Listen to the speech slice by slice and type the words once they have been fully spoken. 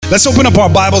Let's open up our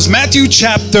Bibles. Matthew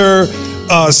chapter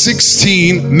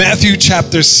 16. Matthew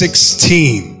chapter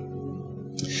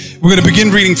 16. We're going to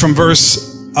begin reading from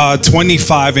verse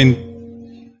 25 and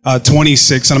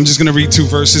 26. And I'm just going to read two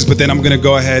verses, but then I'm going to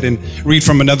go ahead and read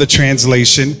from another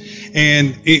translation.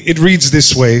 And it reads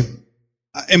this way.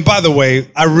 And by the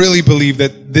way, I really believe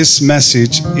that this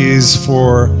message is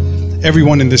for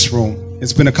everyone in this room.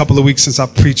 It's been a couple of weeks since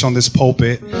I've preached on this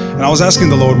pulpit, and I was asking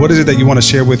the Lord, what is it that you want to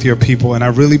share with your people? And I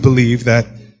really believe that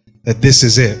this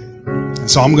is it. And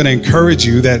so I'm going to encourage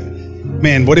you that,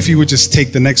 man, what if you would just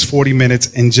take the next 40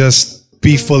 minutes and just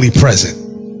be fully present?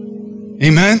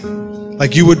 Amen?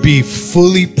 Like you would be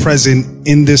fully present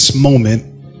in this moment,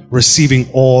 receiving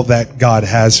all that God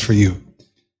has for you.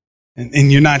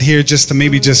 And you're not here just to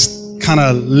maybe just kind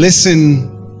of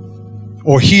listen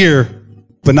or hear,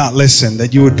 but not listen,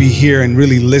 that you would be here and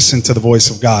really listen to the voice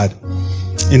of God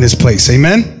in this place.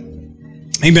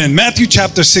 Amen? Amen. Matthew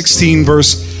chapter 16,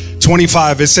 verse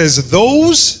 25, it says,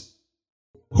 those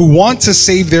who want to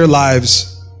save their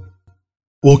lives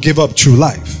will give up true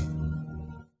life.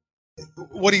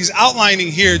 What he's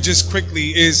outlining here just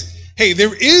quickly is, hey,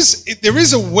 there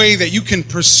is a way that you can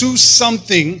pursue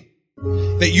something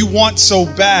that you want so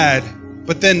bad,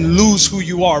 but then lose who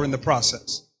you are in the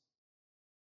process.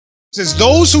 It says,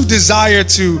 those who desire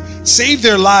to save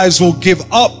their lives will give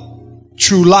up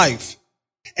true life.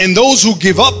 And those who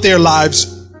give up their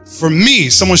lives for me,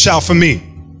 someone shout for me,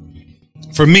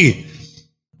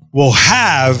 will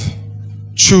have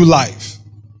true life.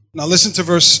 Now listen to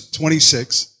verse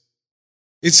 26.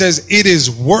 It says, it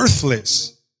is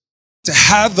worthless to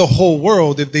have the whole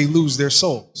world if they lose their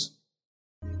souls.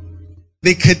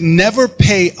 They could never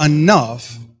pay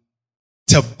enough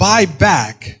to buy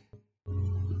back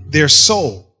their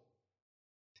soul.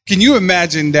 Can you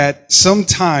imagine that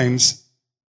sometimes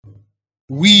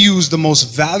we use the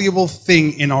most valuable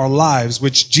thing in our lives,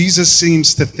 which Jesus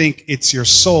seems to think it's your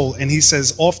soul. And he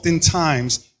says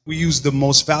oftentimes we use the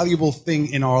most valuable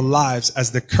thing in our lives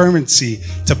as the currency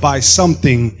to buy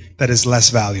something that is less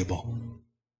valuable.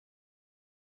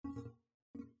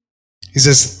 He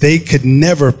says they could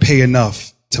never pay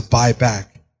enough to buy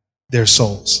back their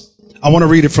souls. I want to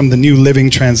read it from the New Living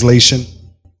Translation.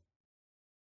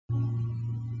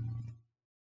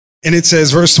 And it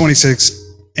says, verse 26,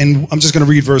 and I'm just going to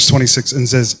read verse 26, and it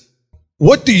says,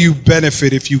 what do you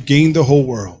benefit if you gain the whole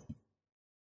world,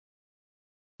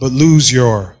 but lose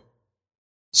your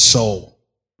soul?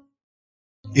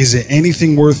 Is it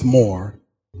anything worth more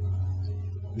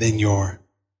than your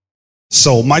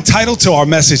soul? My title to our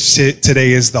message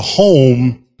today is the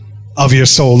home of your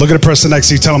soul. Look at the person next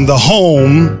to you. Tell them the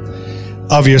home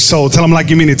of your soul. Tell them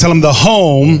like you mean it. Tell them the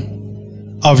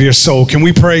home of your soul. Can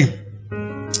we pray?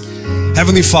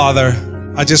 Heavenly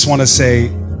Father, I just want to say,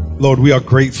 Lord, we are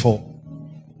grateful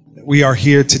that we are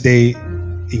here today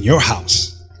in your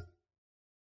house.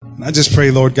 And I just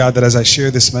pray, Lord God, that as I share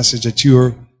this message, that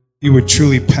you would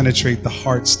truly penetrate the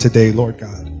hearts today, Lord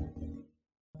God.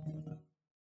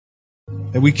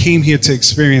 That we came here to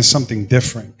experience something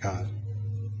different, God.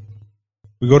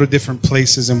 We go to different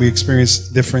places and we experience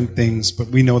different things, but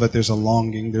we know that there's a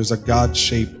longing, there's a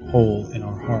God-shaped hole in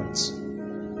our hearts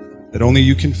that only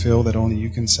you can fill, that only you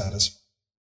can satisfy.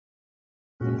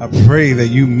 I pray that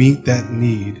you meet that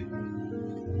need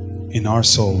in our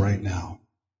soul right now.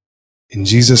 In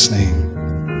Jesus'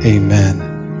 name, amen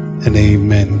and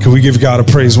amen. Can we give God a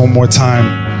praise one more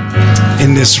time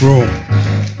in this room?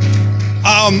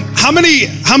 How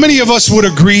many of us would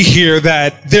agree here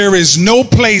that there is no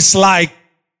place like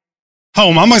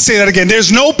home? I'm going to say that again.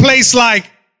 There's no place like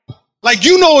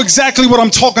you know exactly what I'm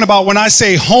talking about when I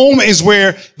say home is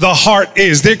where the heart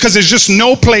is. Because there's just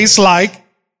no place like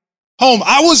home.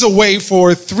 I was away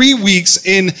for 3 weeks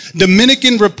in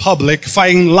Dominican Republic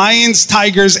fighting lions,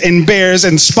 tigers, and bears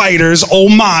and spiders. Oh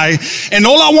my. And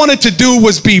all I wanted to do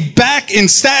was be back in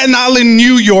Staten Island,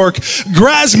 New York,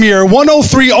 Grasmere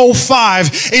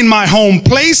 10305 in my home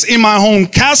place, in my home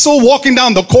castle, walking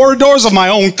down the corridors of my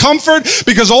own comfort,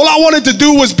 because all I wanted to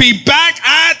do was be back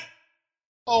at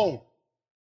home.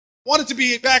 Wanted to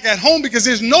be back at home because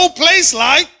there's no place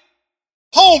like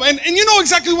home. And you know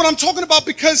exactly what I'm talking about,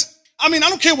 because I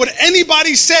don't care what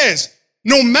anybody says.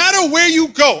 No matter where you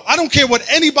go, I don't care what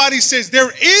anybody says.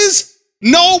 There is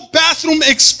no bathroom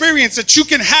experience that you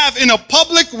can have in a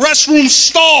public restroom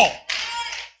stall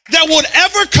that would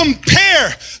ever compare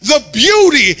the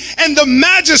beauty and the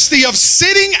majesty of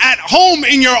sitting at home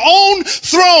in your own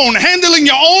throne, handling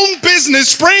your own business,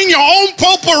 spraying your own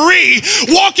potpourri,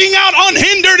 walking out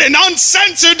unhindered and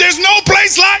uncensored. There's no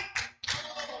place like.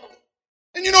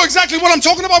 And you know exactly what I'm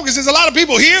talking about because there's a lot of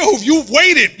people here you've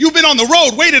been on the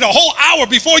road, waited a whole hour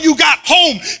before you got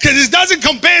home because it doesn't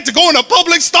compare to going to a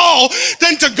public stall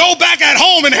than to go back at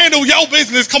home and handle your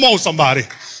business. Come on, somebody.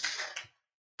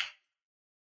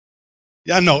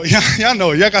 Y'all know,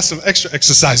 y'all got some extra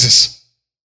exercises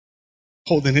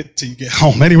holding it till you get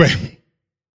home. Anyway,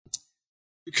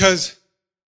 because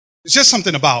it's just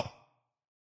something about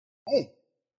home.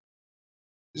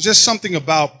 It's just something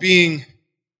about being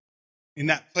in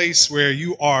that place where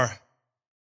you are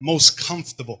most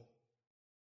comfortable.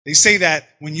 They say that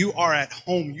when you are at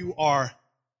home, you are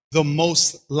the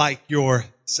most like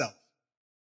yourself.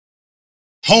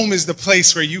 Home is the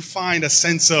place where you find a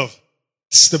sense of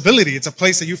stability. It's a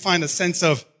place that you find a sense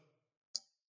of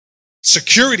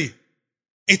security.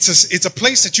 It's a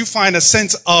place that you find a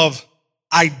sense of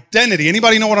identity.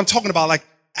 Anybody know what I'm talking about? Like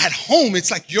at home,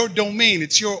 it's like your domain.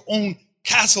 It's your own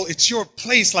castle. It's your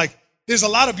place. Like there's a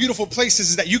lot of beautiful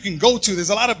places that you can go to.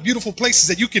 There's a lot of beautiful places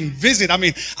that you can visit. I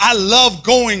mean, I love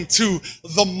going to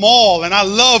the mall and I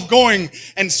love going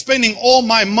and spending all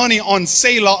my money on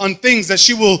Selah on things that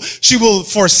she will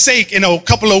forsake in a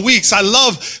couple of weeks. I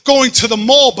love going to the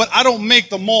mall, but I don't make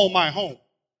the mall my home.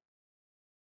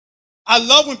 I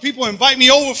love when people invite me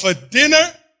over for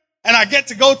dinner and I get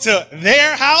to go to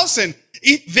their house and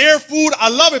eat their food. I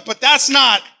love it, but that's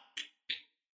not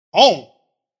home.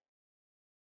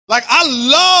 Like, I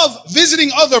love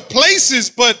visiting other places,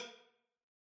 but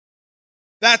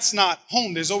that's not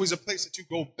home. There's always a place that you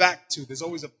go back to. There's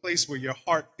always a place where your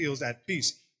heart feels at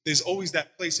peace. There's always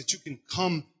that place that you can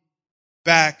come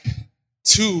back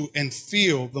to and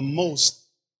feel the most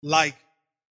like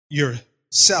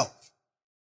yourself.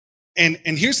 And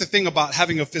here's the thing about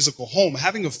having a physical home.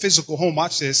 Having a physical home,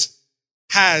 watch this,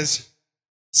 has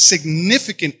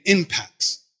significant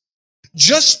impacts.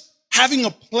 Just having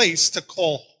a place to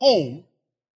call home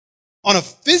on a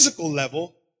physical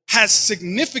level has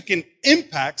significant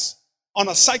impacts on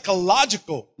a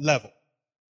psychological level.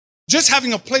 Just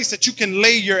having a place that you can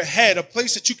lay your head, a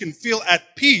place that you can feel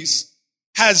at peace,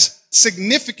 has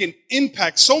significant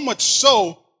impact, so much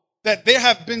so that there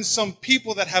have been some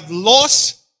people that have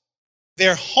lost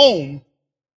their home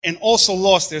and also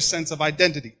lost their sense of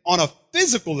identity on a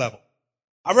physical level.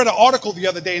 I read an article the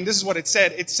other day, and this is what it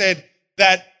said. It said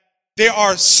that there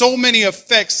are so many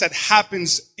effects that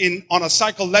happens on a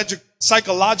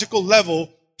psychological level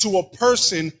to a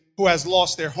person who has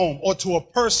lost their home or to a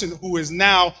person who is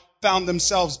now found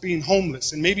themselves being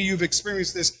homeless. And maybe you've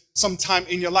experienced this sometime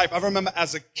in your life. I remember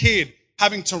as a kid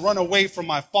having to run away from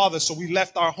my father. So we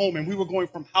left our home and we were going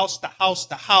from house to house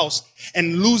to house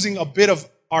and losing a bit of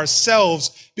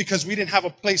ourselves because we didn't have a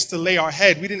place to lay our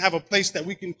head. We didn't have a place that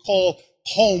we can call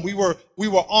home. We were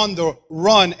on the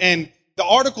run. And the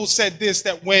article said this,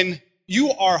 that when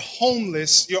you are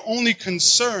homeless, your only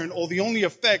concern or the only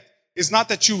effect is not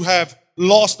that you have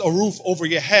lost a roof over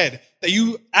your head, that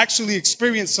you actually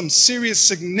experience some serious,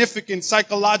 significant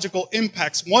psychological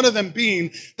impacts. One of them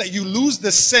being that you lose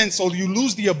the sense or you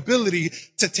lose the ability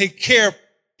to take care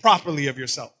properly of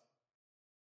yourself.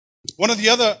 One of the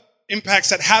other impacts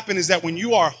that happen is that when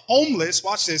you are homeless,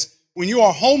 watch this, when you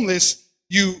are homeless,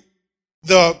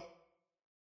 the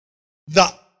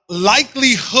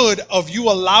likelihood of you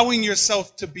allowing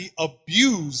yourself to be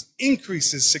abused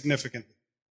increases significantly.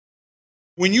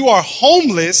 When you are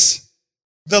homeless,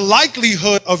 the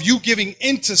likelihood of you giving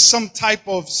into some type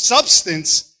of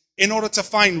substance in order to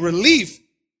find relief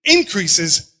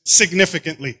increases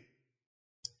significantly.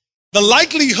 The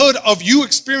likelihood of you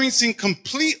experiencing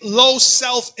complete low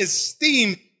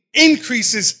self-esteem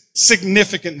increases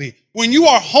significantly. When you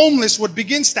are homeless, what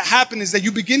begins to happen is that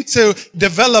you begin to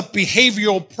develop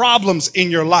behavioral problems in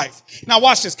your life. Now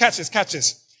watch this, catch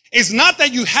this. It's not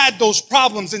that you had those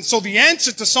problems, and so the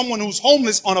answer to someone who's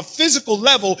homeless on a physical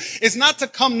level is not to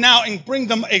come now and bring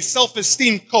them a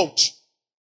self-esteem coach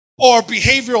or a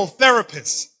behavioral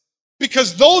therapist,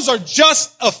 because those are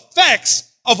just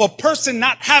effects of a person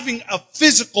not having a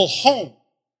physical home.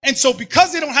 And so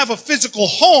because they don't have a physical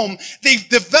home, they've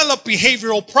developed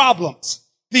behavioral problems.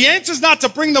 The answer is not to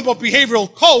bring them a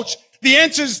behavioral coach. The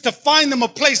answer is to find them a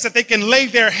place that they can lay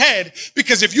their head,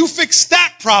 because if you fix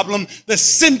that problem, the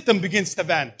symptom begins to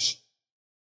vanish.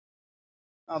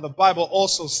 Now, the Bible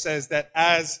also says that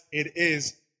as it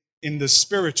is in the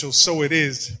spiritual, so it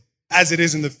is. As it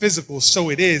is in the physical, so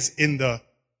it is in the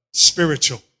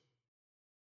spiritual.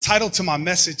 Title to my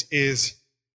message is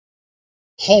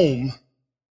Home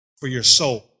for Your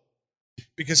Soul.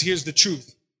 Because here's the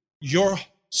truth. Your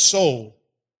soul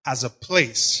has a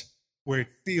place where it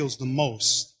feels the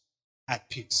most at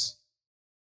peace.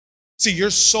 See,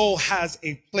 your soul has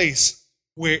a place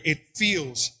where it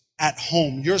feels at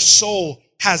home. Your soul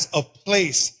has a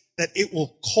place that it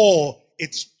will call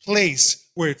its place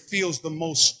where it feels the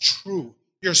most true.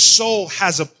 Your soul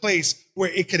has a place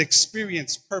where it could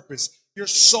experience purpose. Your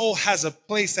soul has a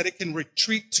place that it can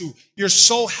retreat to. Your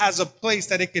soul has a place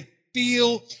that it could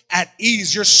feel at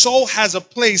ease. Your soul has a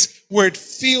place where it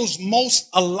feels most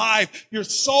alive. Your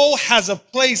soul has a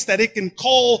place that it can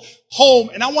call home.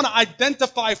 And I want to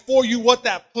identify for you what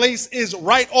that place is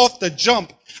right off the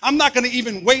jump. I'm not going to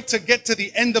even wait to get to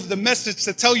the end of the message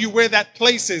to tell you where that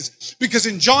place is. Because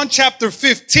in John chapter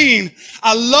 15,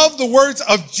 I love the words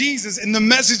of Jesus in the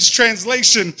Message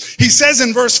translation. He says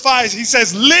in verse 5, he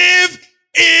says, live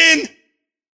in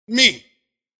me.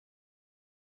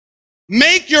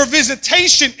 Make your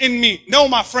visitation in me. No,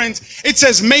 my friends, it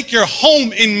says make your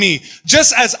home in me,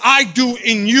 just as I do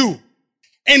in you.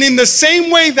 And in the same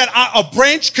way that a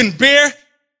branch can bear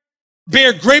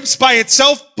grapes by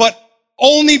itself, but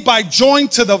only by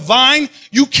joined to the vine,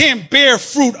 you can't bear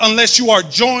fruit unless you are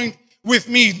joined with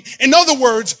me. In other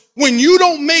words, when you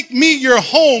don't make me your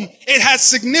home, it has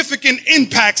significant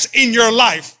impacts in your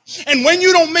life. And when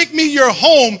you don't make me your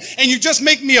home and you just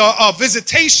make me a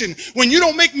visitation, when you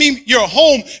don't make me your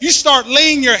home, you start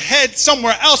laying your head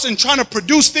somewhere else and trying to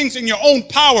produce things in your own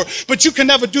power, but you can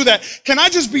never do that. Can I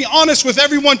just be honest with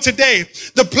everyone today?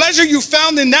 The pleasure you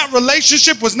found in that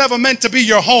relationship was never meant to be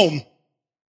your home.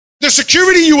 The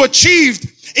security you achieved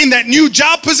in that new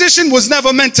job position was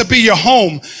never meant to be your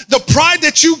home. The pride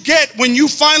that you get when you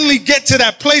finally get to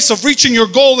that place of reaching your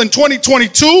goal in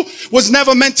 2022 was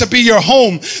never meant to be your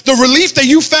home. The relief that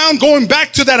you found going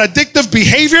back to that addictive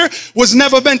behavior was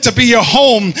never meant to be your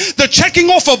home. The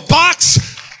checking off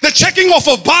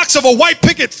a box of a white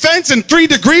picket fence and 3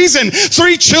 degrees and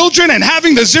 3 children and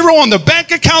having the zero on the bank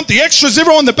account, the extra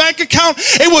zero on the bank account,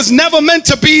 it was never meant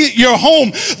to be your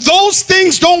home. Those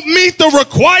things don't meet the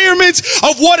requirements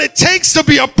of what it takes to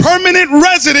be a permanent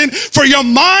resident for your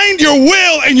mind, your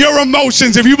will, and your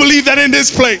emotions, if you believe that in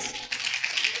this place.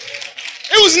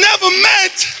 It was never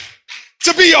meant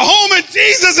to be your home. And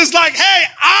Jesus is like, hey,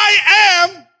 I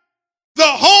am the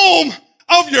home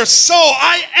of your soul.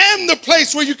 I am the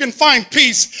place where you can find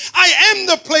peace. I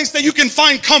am the place that you can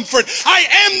find comfort. I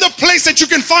am the place that you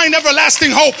can find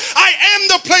everlasting hope. I am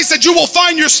the place that you will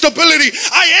find your stability.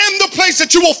 I am the place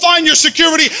that you will find your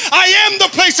security. I am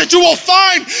the place that you will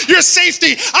find your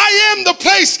safety. I am the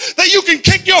place that you can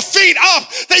kick your feet up,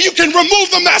 that you can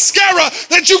remove the mascara,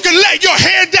 that you can let your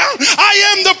hair down.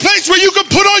 I am the place where you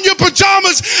can put on your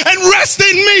pajamas and rest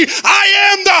in me.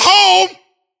 I am the home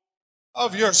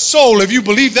of your soul. If you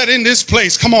believe that in this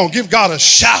place, come on, give God a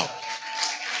shout.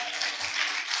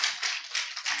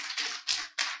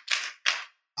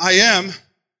 I am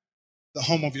the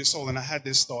home of your soul. And I had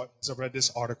this thought as I read this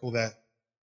article that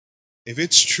if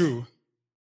it's true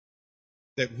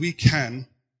that we can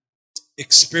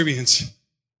experience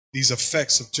these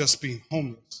effects of just being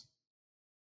homeless,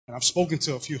 and I've spoken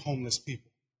to a few homeless people,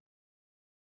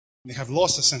 and they have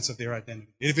lost a sense of their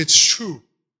identity. If it's true,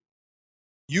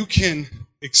 you can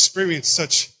experience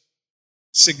such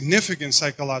significant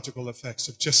psychological effects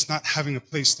of just not having a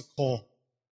place to call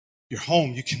your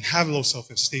home. You can have low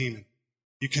self-esteem, and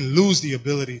you can lose the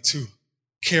ability to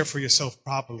care for yourself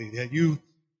properly, that you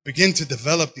begin to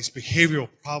develop these behavioral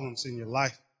problems in your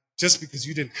life just because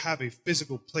you didn't have a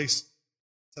physical place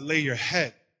to lay your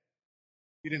head.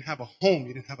 You didn't have a home.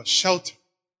 You didn't have a shelter.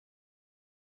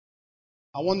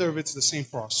 I wonder if it's the same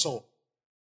for our soul.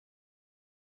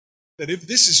 That if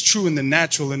this is true in the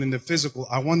natural and in the physical,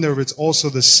 I wonder if it's also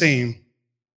the same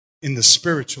in the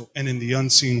spiritual and in the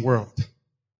unseen world.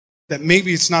 That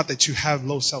maybe it's not that you have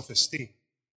low self-esteem.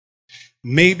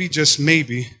 Maybe, just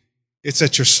maybe, it's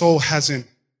that your soul hasn't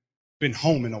been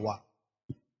home in a while.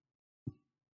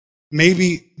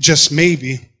 Maybe, just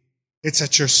maybe, it's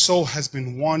that your soul has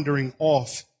been wandering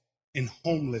off in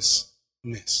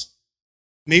homelessness.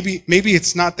 Maybe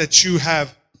it's not that you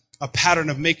have a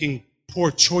pattern of making poor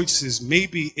choices.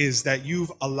 Maybe is that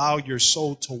you've allowed your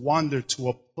soul to wander to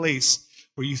a place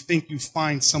where you think you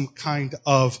find some kind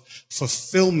of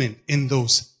fulfillment in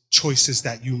those choices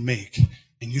that you make,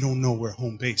 and you don't know where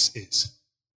home base is.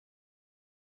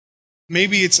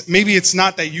 Maybe it's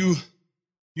not that you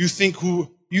think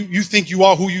you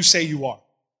are who you say you are.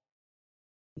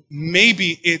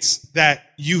 Maybe it's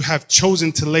that you have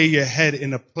chosen to lay your head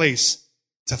in a place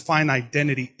to find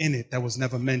identity in it that was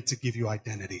never meant to give you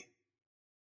identity.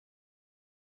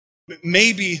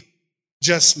 Maybe,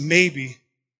 just maybe,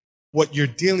 what you're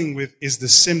dealing with is the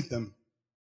symptom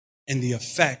and the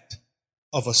effect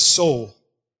of a soul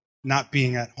not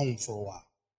being at home for a while.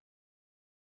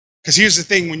 Because here's the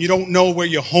thing, when you don't know where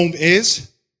your home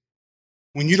is,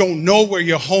 When you don't know where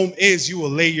your home is, you will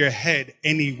lay your head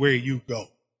anywhere you go.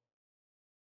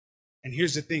 And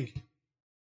here's the thing.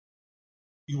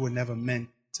 You were never meant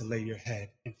to lay your head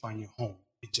and find your home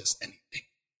in just anything.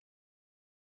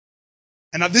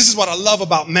 And now this is what I love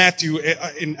about Matthew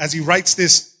as he writes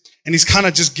this, and he's kind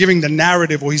of just giving the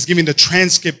narrative, or he's giving the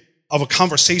transcript of a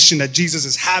conversation that Jesus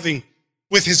is having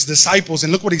with his disciples.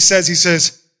 And look what he says. He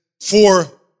says, for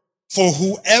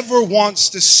whoever wants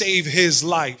to save his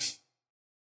life.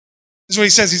 This is what he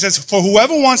says. He says, for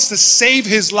whoever wants to save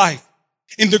his life.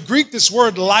 In the Greek, this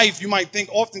word life, you might think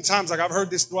oftentimes, like I've heard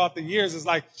this throughout the years, is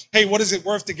like, hey, what is it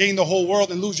worth to gain the whole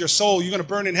world and lose your soul? You're going to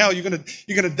burn in hell. You're going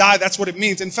to die. That's what it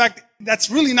means. In fact, that's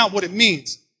really not what it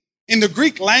means. In the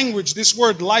Greek language, this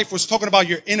word life was talking about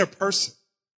your inner person.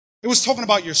 It was talking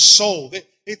about your soul.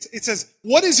 It says,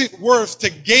 what is it worth to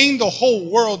gain the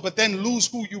whole world, but then lose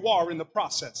who you are in the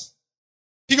process?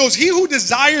 He goes, he who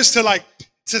desires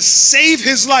to save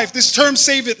his life. This term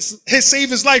save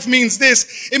his life means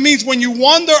this. It means when you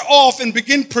wander off and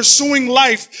begin pursuing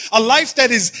life, a life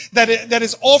that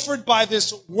is offered by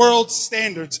this world's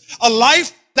standards, a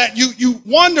life that you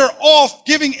wander off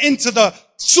giving into the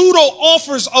pseudo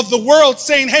offers of the world,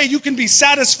 saying, hey, you can be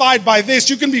satisfied by this.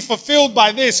 You can be fulfilled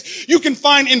by this. You can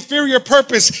find inferior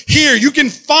purpose here. You can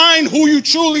find who you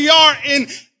truly are in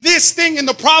this thing. And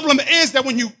the problem is that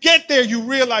when you get there, you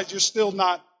realize you're still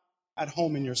not at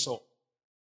home in your soul.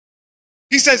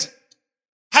 He says,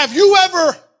 have you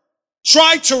ever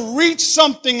tried to reach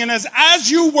something, and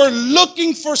as you were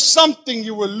looking for something,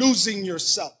 you were losing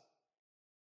yourself?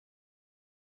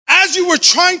 As you were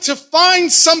trying to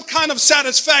find some kind of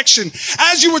satisfaction,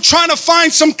 as you were trying to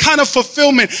find some kind of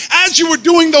fulfillment, as you were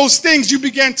doing those things, you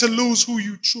began to lose who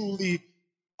you truly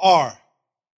are.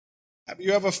 Have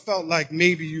you ever felt like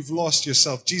maybe you've lost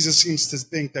yourself? Jesus seems to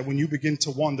think that when you begin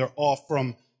to wander off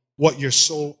from what your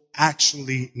soul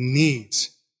actually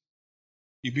needs,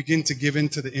 you begin to give in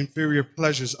to the inferior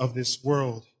pleasures of this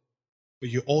world, but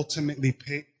you ultimately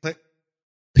pay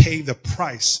the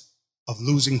price of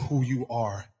losing who you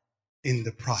are in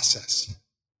the process.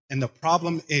 And the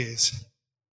problem is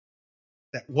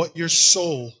that what your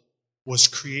soul was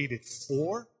created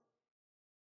for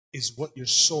is what your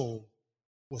soul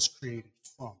was created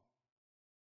from.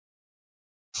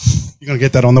 You're going to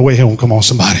get that on the way home. Come on,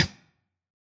 somebody.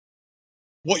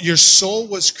 What your soul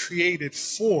was created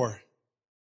for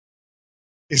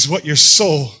is what your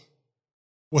soul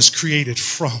was created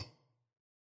from.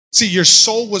 See, your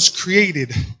soul was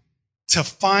created to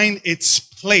find its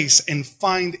place and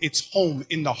find its home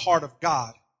in the heart of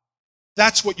God.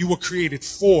 That's what you were created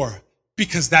for,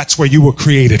 because that's where you were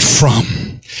created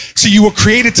from. So you were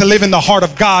created to live in the heart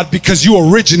of God because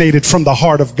you originated from the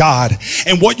heart of God.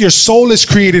 And what your soul is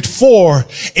created for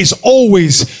is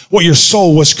always what your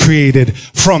soul was created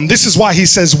from. This is why he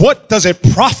says, what does it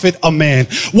profit a man?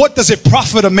 What does it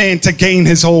profit a man to gain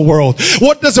his whole world?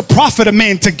 What does it profit a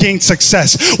man to gain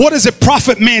success? What does it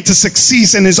profit man to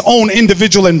succeed in his own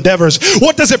individual endeavors?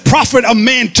 What does it profit a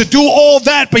man to do all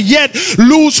that but yet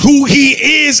lose who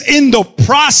he is in the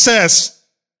process?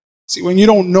 See, when you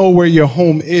don't know where your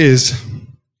home is,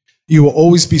 you will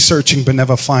always be searching but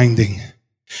never finding.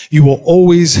 You will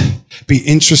always be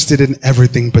interested in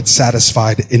everything but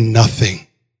satisfied in nothing.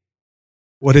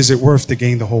 What is it worth to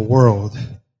gain the whole world,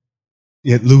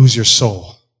 yet lose your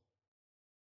soul?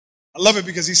 I love it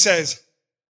because he says,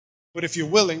 but if you're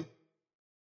willing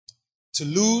to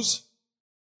lose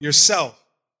yourself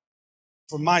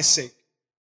for my sake,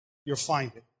 you'll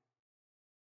find it.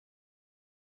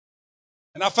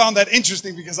 And I found that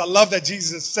interesting because I love that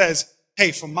Jesus says,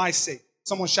 hey, for my sake.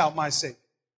 Someone shout, my sake.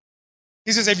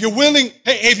 He says, if you're willing,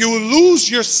 hey, if you will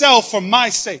lose yourself for my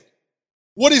sake.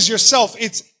 What is yourself?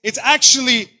 It's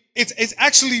actually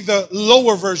the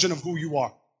lower version of who you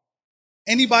are.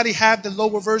 Anybody have the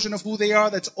lower version of who they are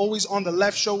that's always on the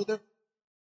left shoulder?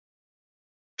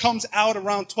 Comes out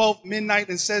around 12 midnight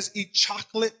and says, eat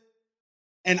chocolate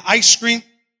and ice cream.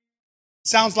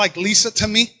 Sounds like Lisa to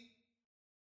me.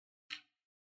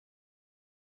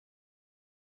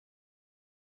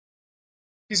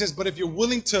 He says, but if you're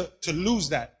willing to lose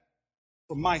that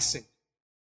for my sake.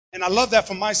 And I love that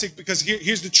for my sake because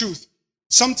here's the truth.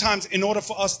 Sometimes in order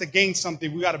for us to gain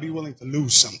something, we got to be willing to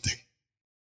lose something.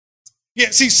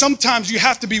 Yeah, see, sometimes you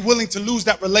have to be willing to lose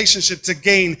that relationship to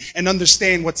gain and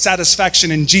understand what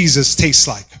satisfaction in Jesus tastes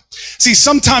like. See,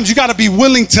 sometimes you got to be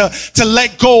willing to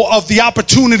let go of the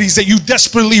opportunities that you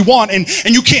desperately want, and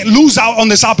you can't lose out on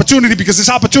this opportunity because this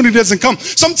opportunity doesn't come.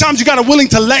 Sometimes you got to willing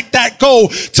to let that go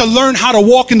to learn how to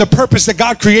walk in the purpose that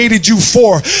God created you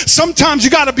for. Sometimes you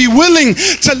got to be willing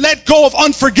to let go of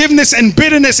unforgiveness and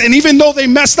bitterness, and even though they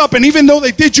messed up and even though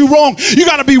they did you wrong, you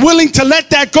got to be willing to let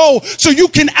that go so you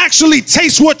can actually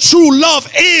taste what true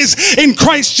love is in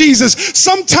Christ Jesus.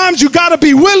 Sometimes you got to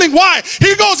be willing. Why?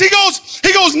 He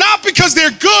goes, not because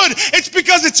they're good, it's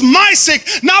because it's my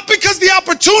sake. Not because the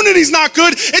opportunity's not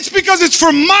good, it's because it's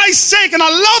for my sake. And I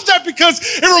love that because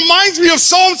it reminds me of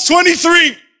Psalms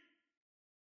 23.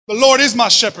 The Lord is my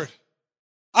shepherd,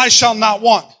 I shall not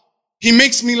want. He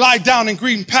makes me lie down in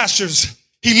green pastures.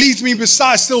 He leads me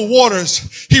beside still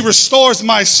waters. He restores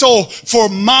my soul for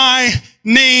my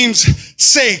name's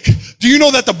sake. Do you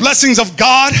know that the blessings of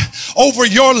God over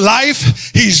your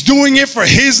life, he's doing it for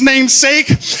his name's sake?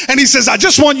 And he says, I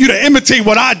just want you to imitate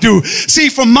what I do. See,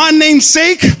 for my name's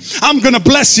sake, I'm going to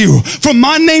bless you. For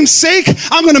my name's sake,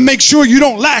 I'm going to make sure you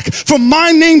don't lack. For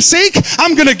my name's sake,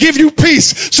 I'm going to give you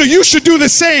peace. So you should do the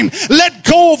same. Let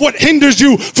go of what hinders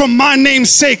you for my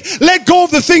name's sake. Let go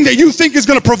of the thing that you think is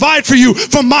going to provide for you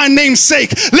for my name's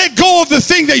sake. Let go of the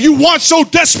thing that you want so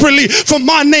desperately for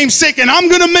my name's sake. And I'm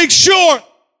going to make sure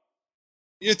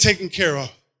you're taken care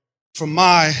of for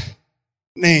my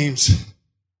name's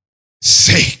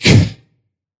sake.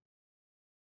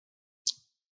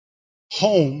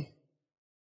 Home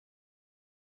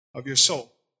of your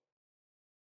soul.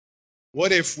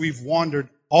 What if we've wandered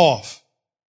off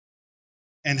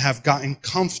and have gotten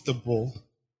comfortable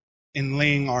in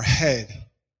laying our head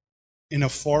in a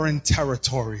foreign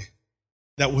territory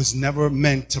that was never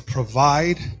meant to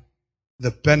provide the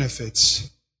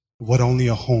benefits of what only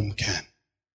a home can?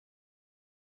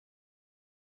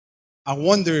 I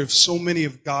wonder if so many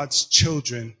of God's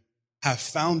children have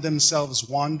found themselves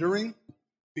wandering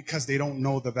because they don't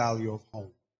know the value of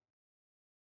home.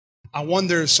 I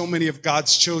wonder if so many of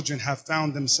God's children have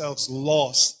found themselves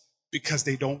lost because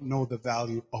they don't know the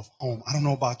value of home. I don't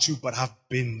know about you, but I've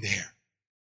been there.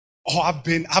 Oh, I've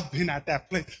been at that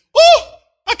place. Oh,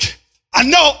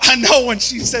 I know when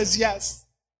she says yes.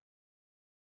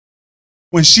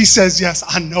 When she says yes,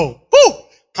 I know. Woo!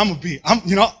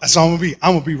 that's how I'm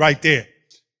gonna be right there.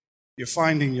 You're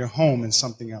finding your home in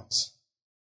something else.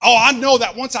 Oh, I know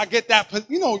that once I get that,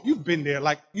 you've been there.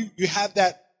 Like you have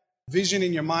that vision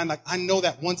in your mind. Like, I know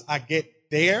that once I get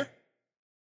there.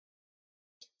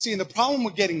 See, and the problem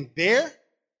with getting there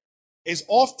is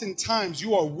oftentimes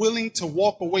you are willing to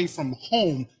walk away from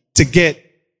home to get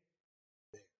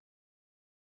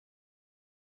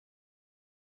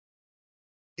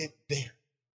there.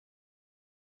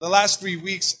 The last 3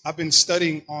 weeks, I've been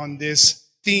studying on this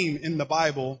theme in the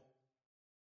Bible.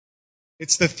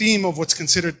 It's the theme of what's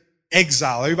considered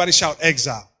exile. Everybody shout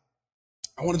exile.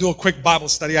 I want to do a quick Bible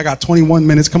study. I got 21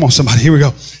 minutes. Come on, somebody. Here we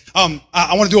go.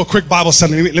 I want to do a quick Bible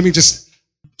study. Let me just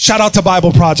shout out to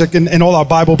Bible Project and all our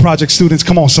Bible Project students.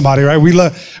 Come on, somebody, right? We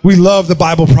love the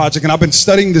Bible Project. And I've been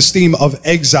studying this theme of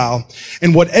exile.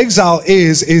 And what exile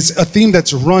is a theme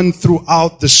that's run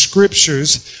throughout the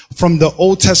scriptures from the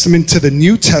Old Testament to the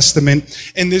New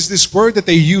Testament. And there's this word that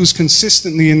they use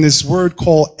consistently in this word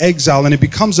called exile. And it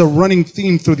becomes a running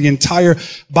theme through the entire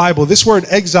Bible. This word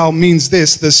exile means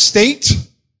this: the state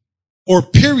or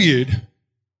period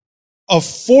of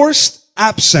forced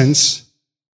absence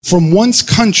from one's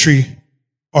country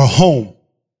or home.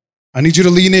 I need you to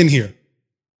lean in here.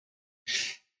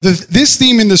 This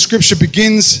theme in the scripture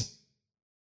begins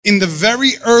in the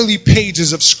very early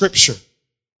pages of scripture.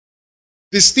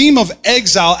 This theme of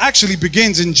exile actually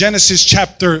begins in Genesis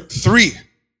chapter 3,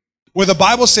 where the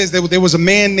Bible says that there was a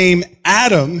man named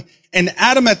Adam, and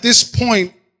Adam at this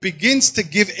point begins to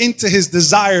give into his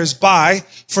desires by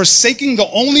forsaking the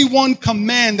only one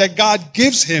command that God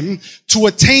gives him to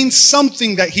attain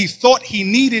something that he thought he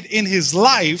needed in his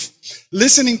life.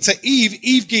 Listening to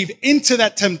Eve gave into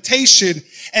that temptation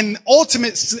and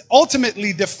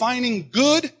ultimately defining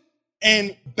good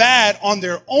and bad on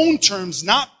their own terms,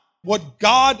 not what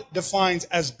God defines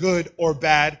as good or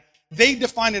bad. They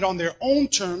define it on their own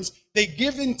terms. They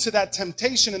give into that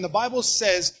temptation, and the Bible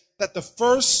says that the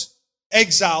first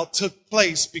exile took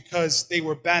place because they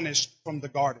were banished from the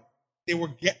garden.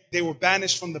 They were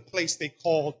banished from the place they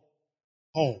called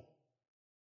home.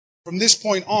 From this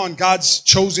point on, God's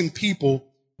chosen people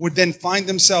would then find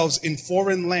themselves in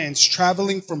foreign lands,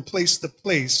 traveling from place to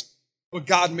place, but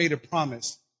God made a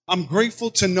promise. I'm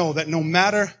grateful to know that no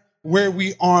matter where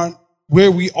we are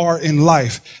in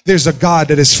life, there's a God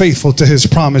that is faithful to his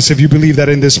promise. If you believe that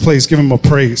in this place, give him a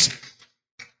praise.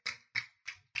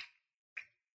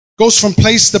 goes from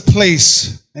place to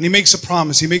place, and he makes a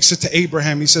promise. He makes it to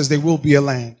Abraham. He says, there will be a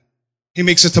land. He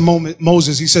makes it to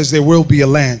Moses. He says, there will be a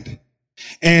land.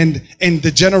 And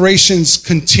the generations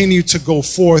continue to go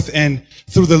forth, and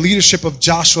through the leadership of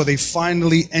Joshua, they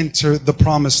finally enter the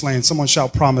promised land. Someone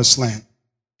shout promised land.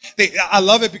 I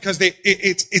love it because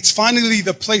it's finally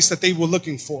the place that they were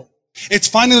looking for. It's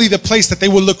finally the place that they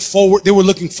were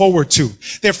looking forward to.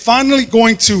 They're finally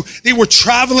they were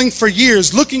traveling for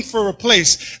years looking for a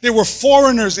place. They were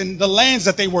foreigners in the lands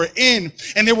that they were in,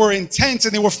 and they were in tents,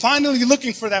 and they were finally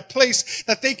looking for that place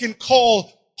that they can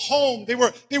call home. They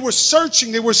were searching,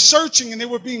 and they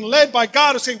were being led by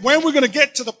God to say, when we're going to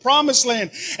get to the promised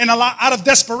land. And out of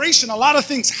desperation, a lot of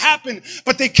things happened,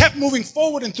 but they kept moving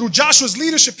forward. And through Joshua's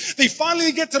leadership, they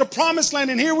finally get to the promised land.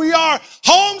 And here we are,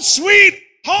 home sweet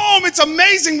home. It's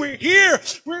amazing. We're here.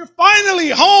 We're finally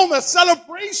home, a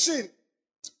celebration.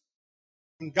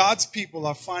 And God's people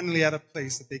are finally at a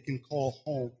place that they can call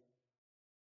home.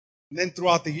 And then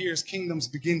throughout the years, kingdoms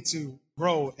begin to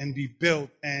grow and be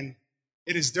built. And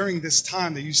it is during this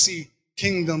time that you see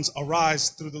kingdoms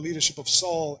arise through the leadership of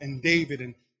Saul and David,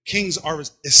 and kings are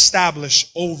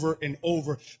established over and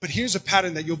over. But here's a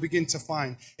pattern that you'll begin to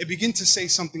find. It begins to say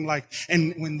something like,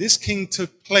 and when this king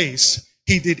took place,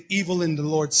 he did evil in the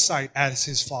Lord's sight as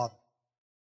his father.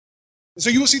 So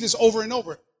you will see this over and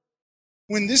over.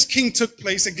 When this king took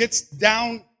place, it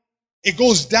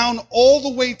goes down all the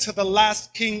way to the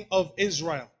last king of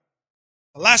Israel.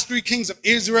 The last three kings of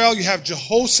Israel, you have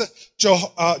Jehoiakim,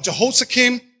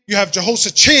 you have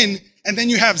Jehoiachin, and then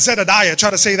you have Zedediah. Try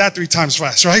to say that 3 times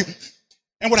fast, right?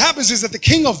 And what happens is that the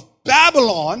king of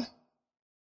Babylon,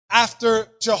 after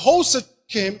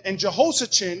Jehoiakim and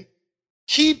Jehoiachin,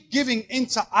 keep giving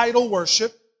into idol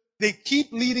worship. They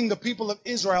keep leading the people of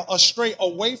Israel astray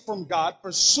away from God,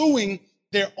 pursuing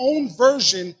their own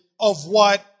version of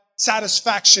what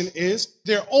satisfaction is,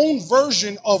 their own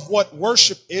version of what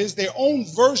worship is, their own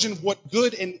version of what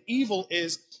good and evil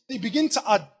is. They begin to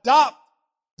adopt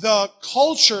the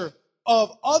culture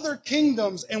of other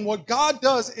kingdoms. And what God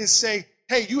does is say,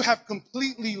 hey, you have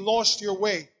completely lost your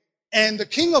way. And the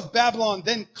king of Babylon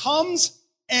then comes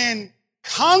and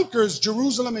conquers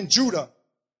Jerusalem and Judah,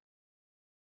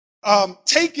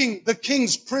 taking the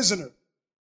kings prisoner.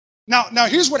 Now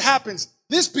here's what happens.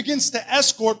 This begins to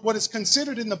escort what is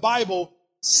considered in the Bible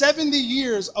 70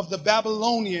 years of the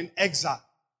Babylonian exile.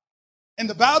 And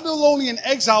the Babylonian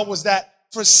exile was that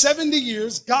for 70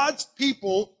 years, God's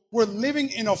people were living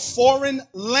in a foreign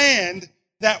land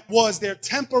that was their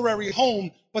temporary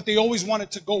home, but they always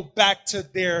wanted to go back to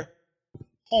their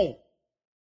home.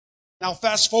 Now,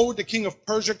 fast forward, the king of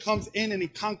Persia comes in and he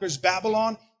conquers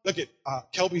Babylon. Look at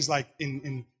Kelby's like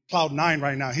in cloud 9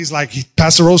 right now. He's like,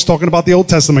 Pastor Rose talking about the Old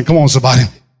Testament. Come on, somebody.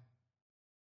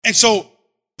 And so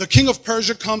the king of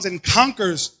Persia comes and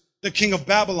conquers the king of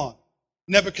Babylon,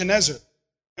 Nebuchadnezzar.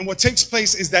 And what takes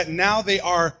place is that now they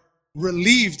are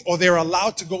relieved, or they're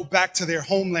allowed to go back to their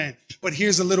homeland. But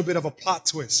here's a little bit of a plot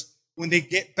twist. When they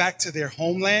get back to their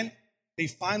homeland, they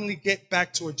finally get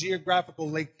back to a geographical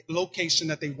location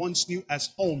that they once knew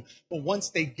as home. But once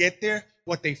they get there,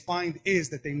 what they find is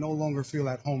that they no longer feel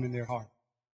at home in their heart.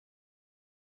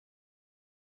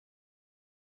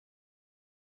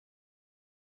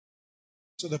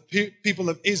 So the people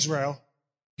of Israel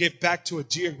get back to a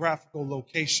geographical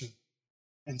location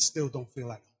and still don't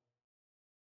feel at home.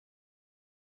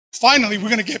 Finally, we're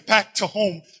going to get back to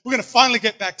home. We're going to finally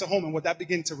get back to home. And what that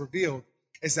began to reveal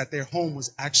is that their home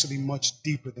was actually much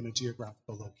deeper than a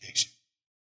geographical location.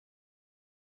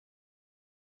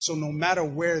 So no matter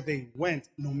where they went,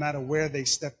 no matter where they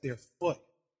stepped their foot,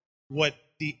 what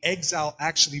the exile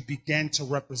actually began to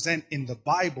represent in the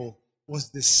Bible was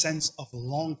this sense of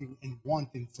longing and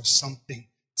wanting for something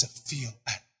to feel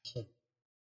at home.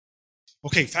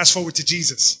 Okay, fast forward to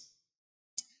Jesus.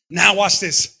 Now watch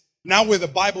this. Now where the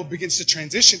Bible begins to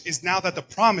transition is now that the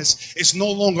promise is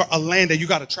no longer a land that you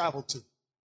got to travel to.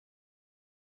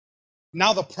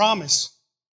 Now the promise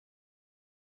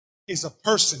is a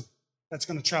person that's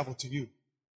going to travel to you.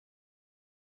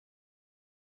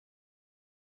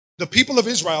 The people of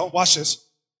Israel, watch this,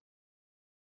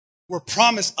 were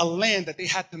promised a land that they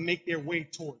had to make their way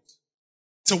towards.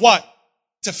 To what?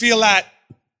 To feel at.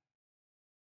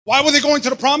 Why were they going to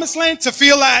the promised land? To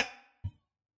feel at.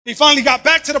 They finally got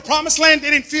back to the promised land. They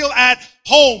didn't feel at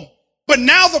home. But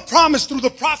now the promise through the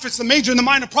prophets, the major and the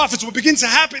minor prophets, what begins to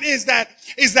happen is that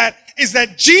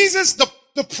Jesus,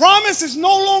 the promise is no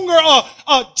longer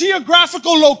a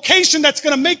geographical location that's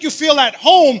going to make you feel at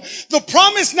home. The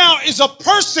promise now is a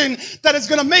person that is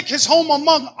going to make his home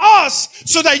among us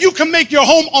so that you can make your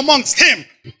home amongst him.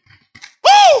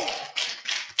 Woo!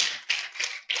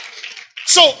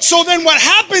 So then what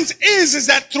happens is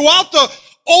that throughout the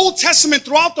Old Testament,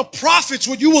 throughout the prophets,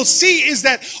 what you will see is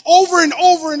that over and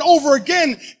over and over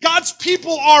again, God's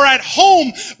people are at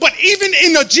home, but even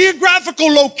in a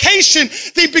geographical location,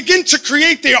 they begin to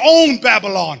create their own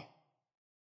Babylon,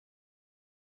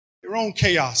 their own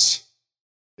chaos,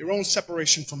 their own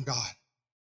separation from God.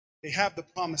 They have the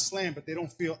promised land, but they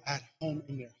don't feel at home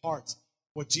in their hearts.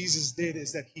 What Jesus did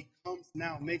is that he comes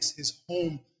now, makes his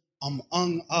home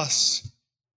among us,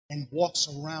 and walks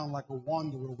around like a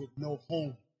wanderer with no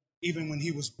home. Even when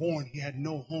he was born, he had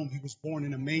no home. He was born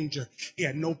in a manger. He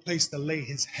had no place to lay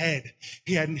his head.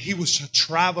 He was a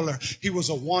traveler. He was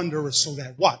a wanderer, so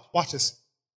that what? Watch this.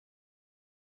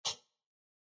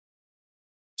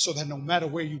 So that no matter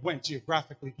where you went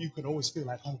geographically, you could always feel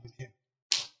at home in him.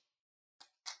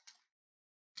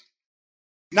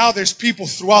 Now there's people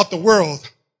throughout the world.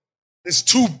 There's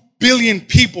 2 billion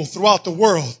people throughout the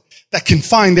world that can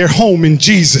find their home in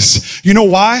Jesus. You know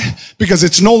why? Because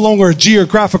it's no longer a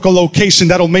geographical location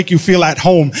that'll make you feel at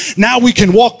home. Now we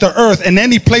can walk the earth, and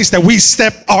any place that we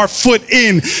step our foot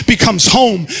in becomes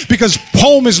home, because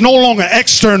home is no longer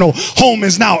external. Home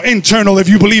is now internal. If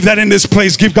you believe that in this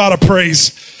place, give God a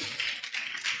praise.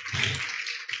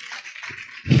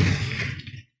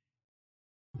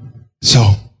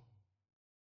 So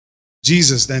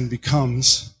Jesus then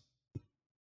becomes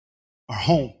our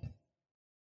home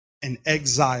and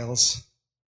exiles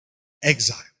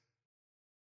exile.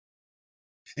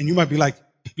 And you might be like,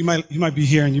 you might be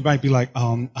here and you might be like,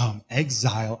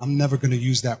 exile. I'm never going to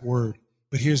use that word.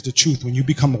 But here's the truth. When you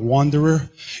become a wanderer,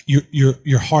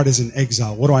 your heart is in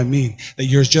exile. What do I mean? That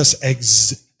you're just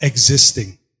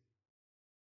existing,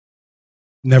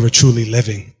 never truly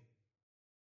living.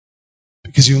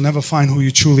 Because you'll never find who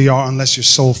you truly are unless your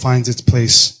soul finds its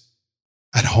place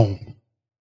at home.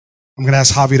 I'm going to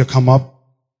ask Javi to come up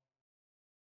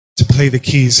to play the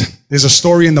keys. There's a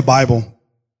story in the Bible,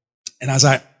 and as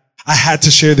I had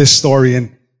to share this story,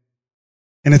 and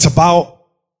it's about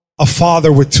a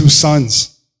father with 2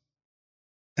 sons.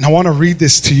 And I want to read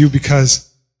this to you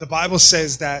because the Bible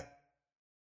says that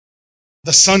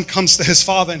the son comes to his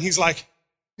father and he's like,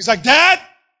 Dad?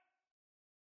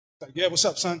 He's like, yeah, what's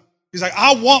up, son? He's like,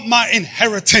 I want my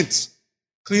inheritance.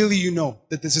 Clearly you know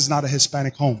that this is not a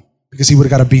Hispanic home, because he would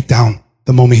have got a beat down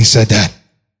the moment he said that.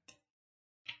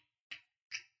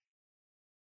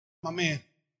 My man,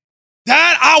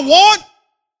 Dad, I want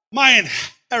my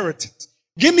inheritance.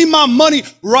 Give me my money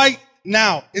right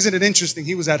now. Isn't it interesting?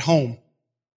 He was at home,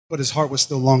 but his heart was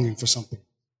still longing for something.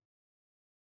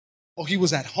 Oh, he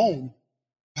was at home.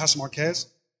 Pastor Marquez,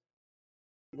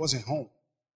 he wasn't home.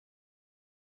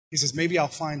 He says, maybe I'll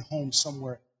find home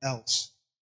somewhere else.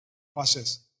 Watch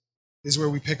this. This is where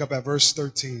we pick up at verse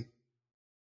 13.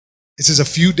 It says, a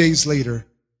few days later,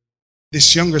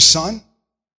 this younger son,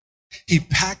 he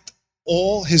packed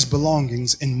all his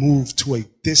belongings and moved to a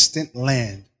distant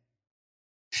land.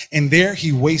 And there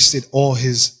he wasted all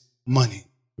his money.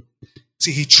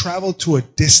 See, he traveled to a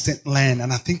distant land.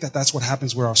 And I think that that's what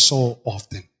happens with our soul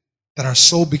often. That our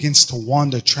soul begins to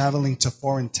wander, traveling to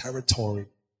foreign territory.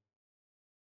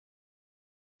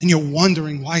 And you're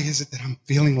wondering, why is it that I'm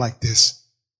feeling like this?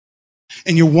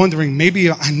 And you're wondering,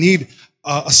 maybe I need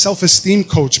a self-esteem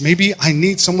coach. Maybe I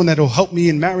need someone that will help me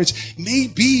in marriage.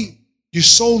 Maybe your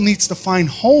soul needs to find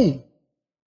home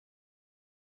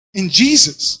in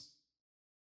Jesus.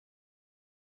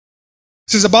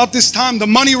 It says about this time, the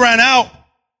money ran out.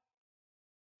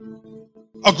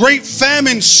 A great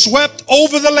famine swept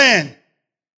over the land.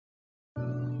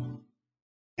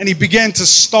 And he began to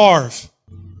starve.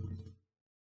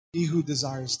 He who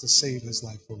desires to save his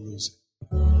life will lose it.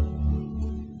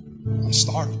 I'm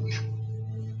starving now.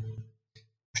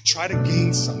 I try to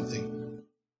gain something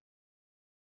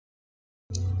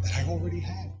that I already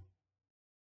have.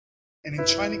 And in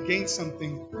trying to gain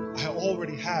something I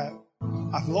already have,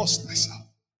 I've lost myself.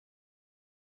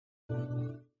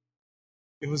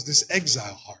 It was this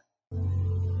exile heart.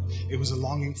 It was a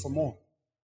longing for more.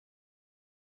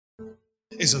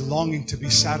 It's a longing to be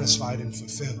satisfied and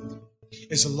fulfilled.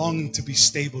 It's a longing to be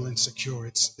stable and secure.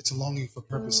 It's a longing for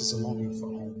purpose. It's a longing for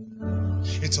home.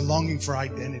 It's a longing for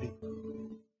identity.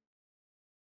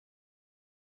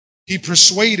 He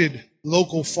persuaded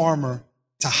local farmer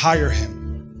to hire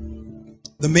him.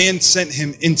 The man sent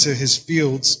him into his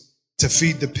fields to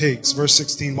feed the pigs. Verse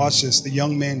 16, watch this. The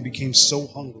young man became so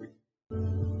hungry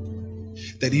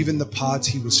that even the pods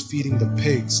he was feeding the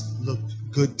pigs looked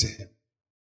good to him.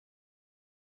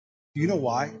 Do you know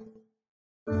why?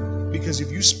 Because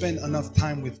if you spend enough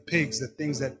time with pigs, the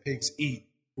things that pigs eat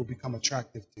will become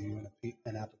attractive to you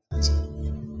and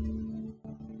appetizing.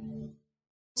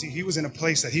 See, he was in a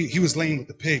place that he was laying with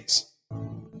the pigs.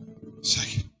 It's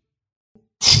like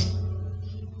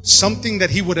something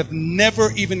that he would have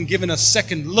never even given a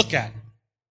second look at.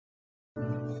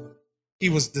 He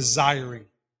was desiring.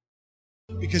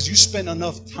 Because you spend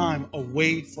enough time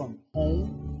away from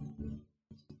home,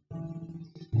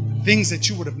 things that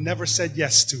you would have never said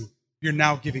yes to, you're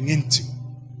now giving into.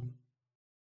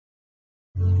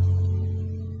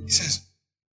 He says,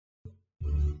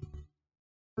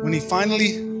 when he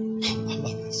finally, I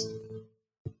love this.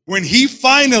 When he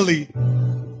finally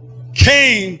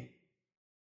came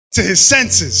to his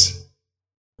senses,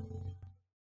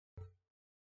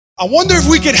 I wonder if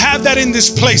we could have that in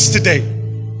this place today.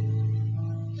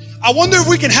 I wonder if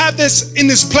we can have this in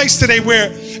this place today where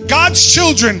God's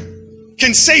children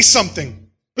can say something.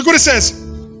 Look what it says.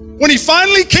 When he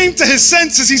finally came to his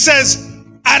senses, he says,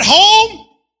 at home,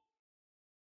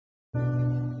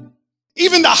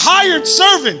 even the hired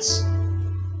servants.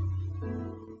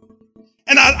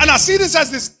 And I see this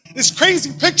as this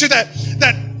crazy picture that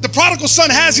the prodigal son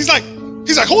has. He's like,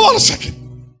 hold on a second.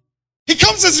 He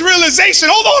comes to this realization,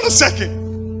 hold on a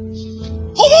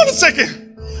second. Hold on a second.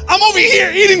 I'm over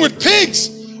here eating with pigs.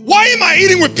 Why am I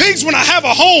eating with pigs when I have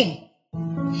a home?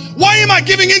 Why am I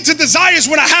giving in to desires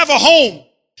when I have a home?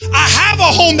 I have a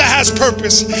home that has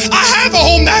purpose. I have a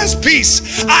home that has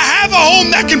peace. I have a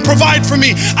home that can provide for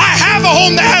me. I have a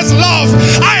home that has love.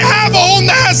 I have a home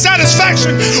that has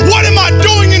satisfaction. What am I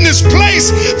doing in this place?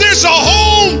 There's a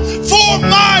home for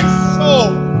my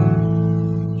soul.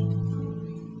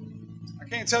 I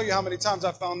can't tell you how many times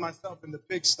I found myself in the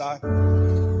pigsty.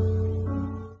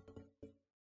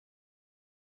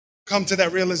 Come to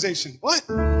that realization. What?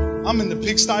 I'm in the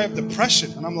pigsty of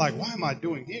depression. And I'm like, why am I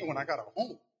doing here when I got a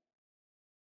home?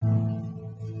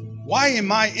 Why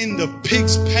am I in the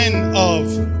pig's pen of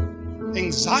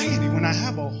anxiety when I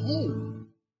have a home?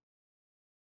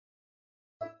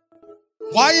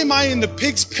 Why am I in the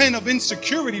pig's pen of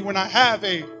insecurity when I have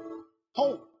a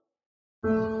home?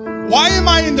 Why am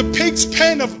I in the pig's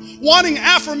pen of wanting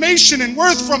affirmation and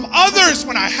worth from others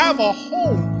when I have a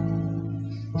home?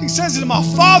 He says it in my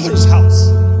Father's house,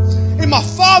 in my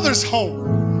Father's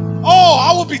home. Oh,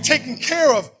 I will be taken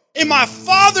care of. In my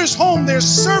Father's home, there's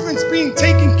servants being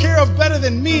taken care of better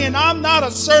than me, and I'm not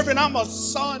a servant, I'm a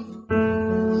son.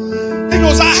 He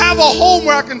goes, I have a home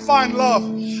where I can find love.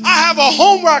 I have a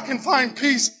home where I can find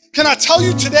peace. Can I tell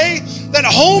you today that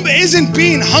home isn't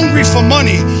being hungry for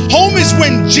money? Home is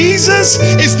when Jesus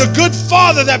is the good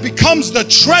father that becomes the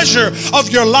treasure of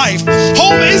your life.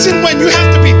 Home isn't when you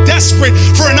have to be desperate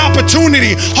for an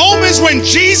opportunity. Home is when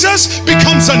Jesus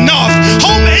becomes enough.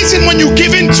 Home isn't when you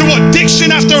give in to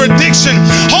addiction after addiction.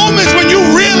 Home is when you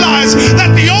realize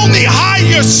that the only high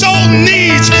your soul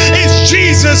needs is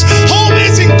Jesus. Home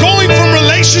isn't going from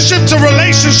relationship to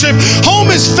relationship.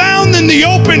 Home is found in the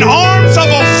open arms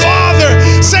of a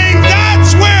Father, saying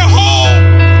that's where home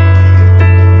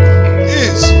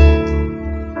is.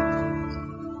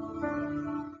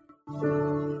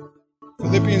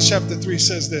 Philippians chapter 3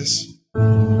 says this,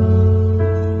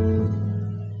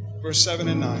 verse 7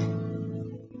 and 9.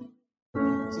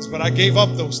 It says, but I gave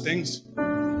up those things.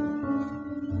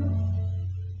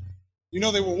 You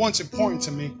know, they were once important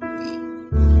to me.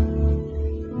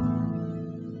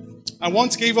 I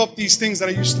once gave up these things that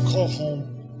I used to call home.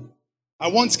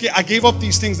 I gave up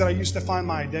these things that I used to find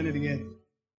my identity in.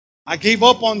 I gave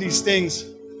up on these things.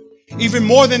 Even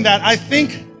more than that, I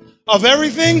think of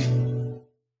everything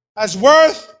as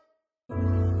worth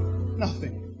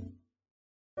nothing.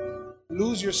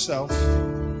 Lose yourself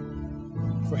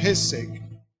for His sake.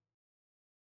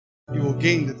 You will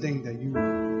gain the thing that you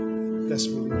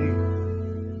desperately need.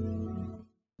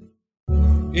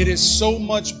 It is so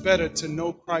much better to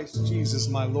know Christ Jesus,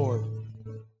 my Lord.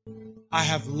 I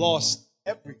have lost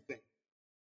everything.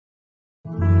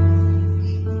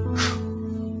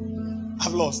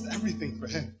 I've lost everything for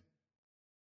Him.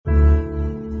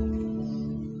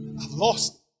 I've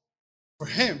lost for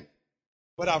Him,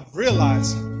 but I've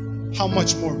realized how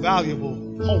much more valuable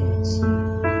home is.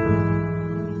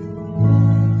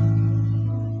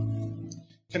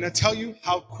 Can I tell you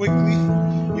how quickly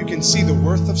you can see the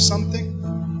worth of something?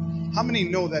 How many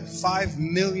know that $5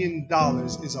 million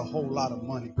is a whole lot of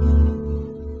money?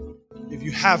 If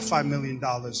you have $5 million,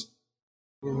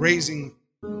 we're raising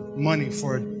money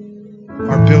for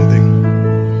our building.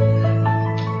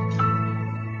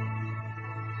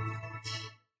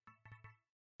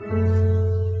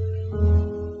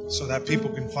 So that people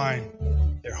can find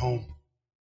their home.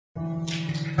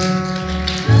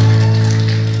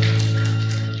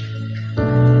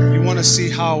 You want to see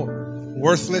how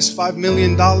worthless $5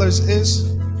 million is?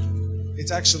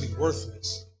 It's actually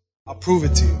worthless. I'll prove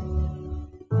it to you.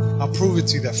 I'll prove it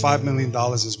to you that $5 million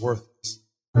is worthless.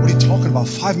 What are you talking about?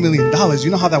 $5 million? You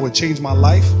know how that would change my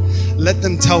life? Let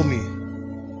them tell me,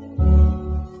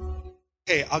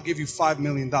 hey, I'll give you $5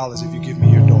 million if you give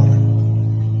me your daughter.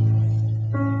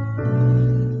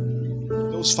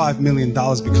 Those $5 million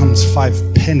becomes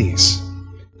 5 pennies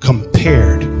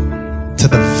compared to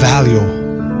the value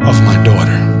of my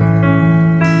daughter.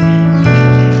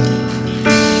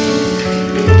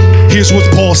 Here's what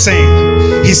Paul's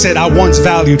saying. He said, I once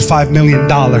valued $5 million.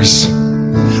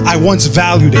 I once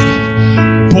valued it.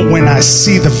 But when I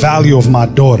see the value of my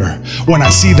daughter, when I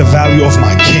see the value of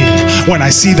my king, when I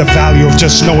see the value of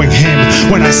just knowing him,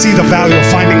 when I see the value of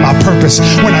finding my purpose,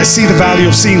 when I see the value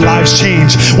of seeing lives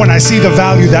change, when I see the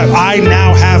value that I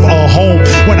now have a home,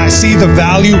 when I see the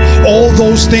value, all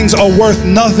those things are worth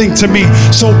nothing to me.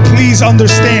 So please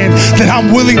understand that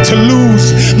I'm willing to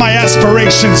lose my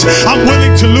aspirations. I'm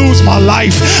willing to lose my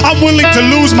life. I'm willing to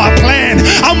lose my plan.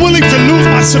 I'm willing to lose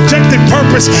my subjective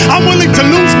purpose. I'm willing to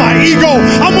lose my ego.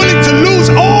 I'm willing to lose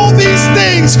all these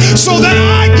things so that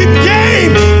I can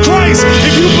gain Christ.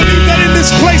 If you believe that in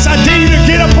this place, I dare you to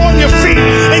get up on your feet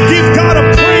and give God a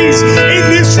praise in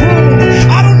this room.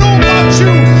 I don't know about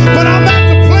you, but I'm at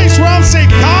the place where I'm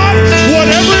saying, God,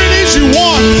 whatever it is you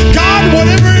want, God,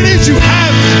 whatever it is you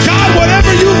have, God, whatever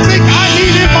you think I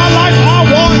need in my life, I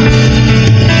want.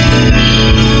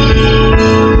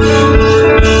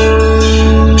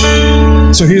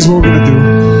 So here's what we're going to do.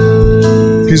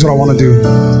 Here's what I want to do.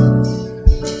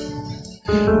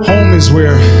 Home is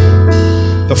where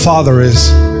the Father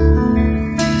is.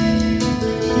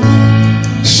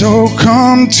 So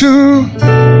come to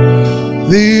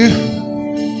the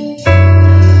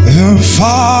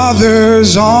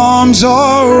Father's arms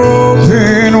are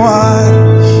open wide.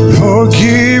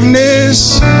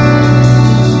 Forgiveness.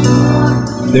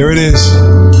 There it is.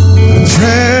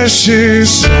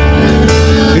 Precious.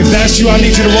 If that's you, I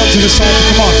need you to run to the altar.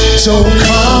 Come on. So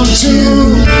come to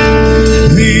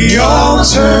the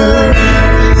altar.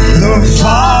 The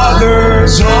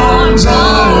Father's arms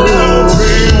are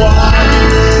open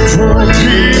wide.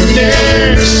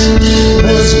 Forgiveness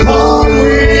was bought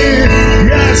with.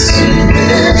 Yes.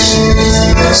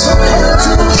 So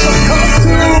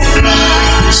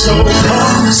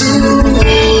come to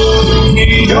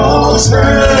the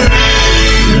altar.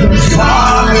 The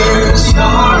Father's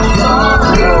arms are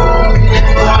open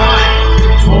wide.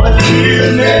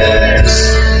 Forgiveness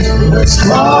was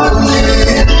bought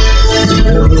with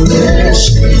the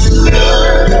precious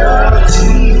blood of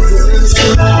Jesus.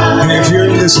 And if you're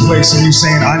in this place and you're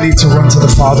saying, I need to run to the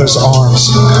Father's arms,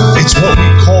 it's what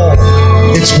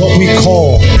we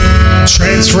call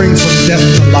transferring from death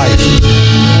to life.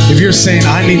 If you're saying,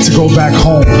 I need to go back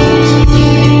home,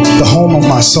 the home of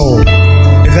my soul.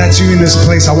 If that's you in this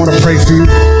place, I want to pray for you.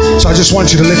 So I just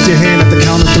want you to lift your hand at the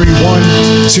count of 3.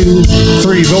 1, 2,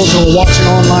 3. Those who are watching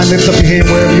online, lift up your hand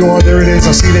wherever you are. There it is.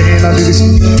 I see the hand. I do this.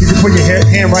 You can put your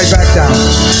hand right back down.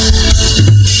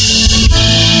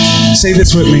 Say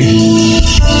this with me.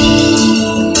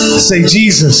 Say,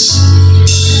 Jesus,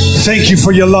 thank you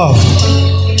for your love.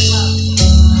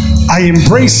 I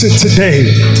embrace it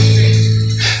today.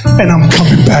 And I'm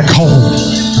coming back home.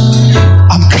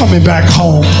 I'm coming back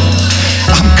home.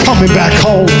 I'm coming back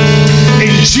home.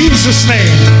 In Jesus' name.